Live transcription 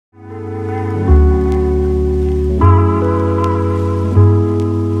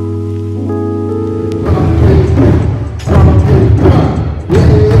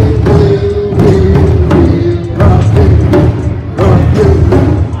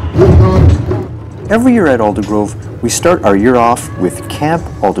Every year at Aldergrove, we start our year off with Camp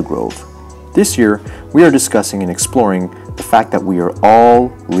Aldergrove. This year, we are discussing and exploring the fact that we are all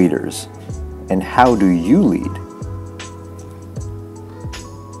leaders. And how do you lead?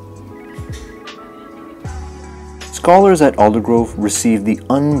 Scholars at Aldergrove receive the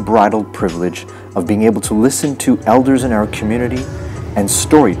unbridled privilege of being able to listen to elders in our community and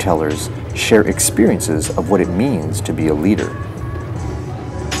storytellers share experiences of what it means to be a leader.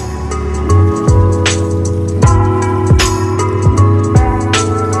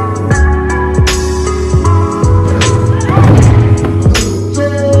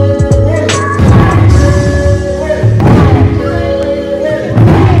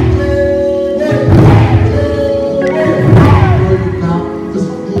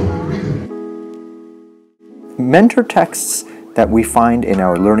 Mentor texts that we find in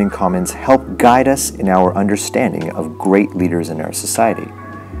our Learning Commons help guide us in our understanding of great leaders in our society.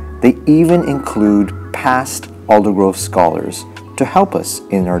 They even include past Aldergrove scholars to help us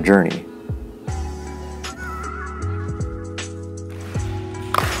in our journey.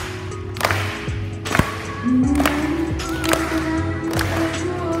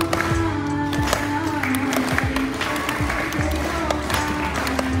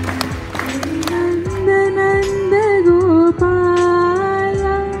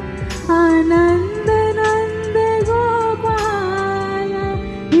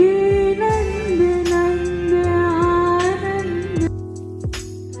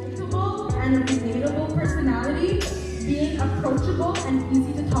 And relatable personality, being approachable and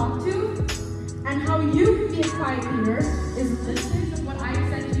easy to talk to, and how you can be a quiet leader is listening to what I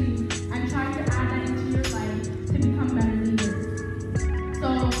said to you and trying to add that into your life to become better leaders. So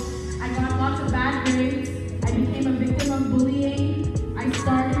I got lots of bad grades, I became a victim of bullying, I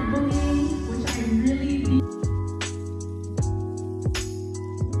started bullying, which I really did.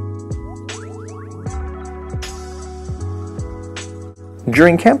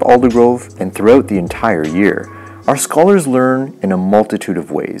 During Camp Aldergrove and throughout the entire year, our scholars learn in a multitude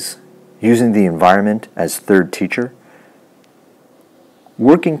of ways, using the environment as third teacher,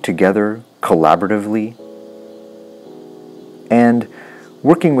 working together collaboratively, and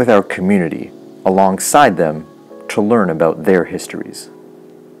working with our community alongside them to learn about their histories.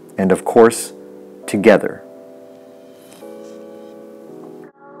 And of course, together.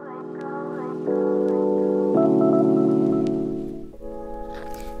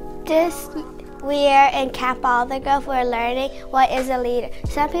 This year in Camp Aldergrove, we're learning what is a leader.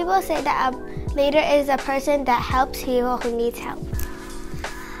 Some people say that a leader is a person that helps people who need help.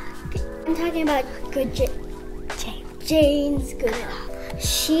 I'm talking about Jane's good enough.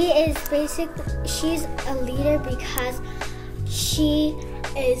 She's a leader because she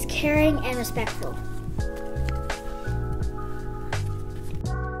is caring and respectful.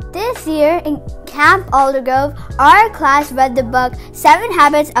 This year in Camp Aldergrove, our class read the book 7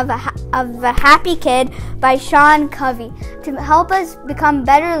 Habits of a Happy Kid by Sean Covey to help us become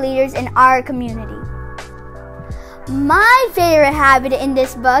better leaders in our community. My favorite habit in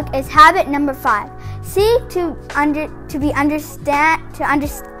this book is habit number 5. Seek to understand,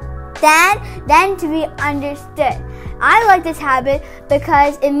 then to be understood. I like this habit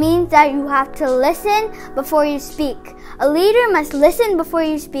because it means that you have to listen before you speak. A leader must listen before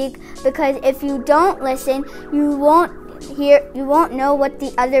you speak, because if you don't listen, you won't know what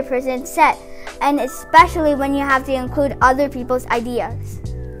the other person said, and especially when you have to include other people's ideas.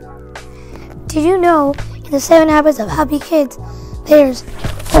 Did you know in the 7 Habits of Happy Kids, there's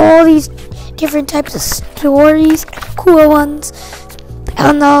all these different types of stories, cool ones,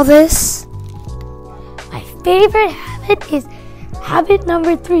 and all this? My favorite habit is habit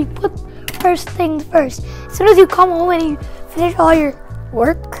number 3, put first things first. As soon as you come home and you finish all your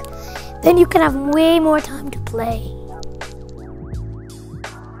work, then you can have way more time to play.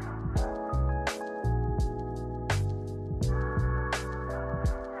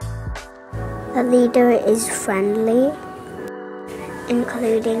 A leader is friendly,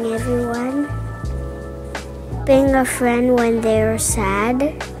 including everyone. Being a friend when they're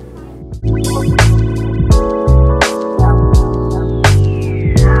sad.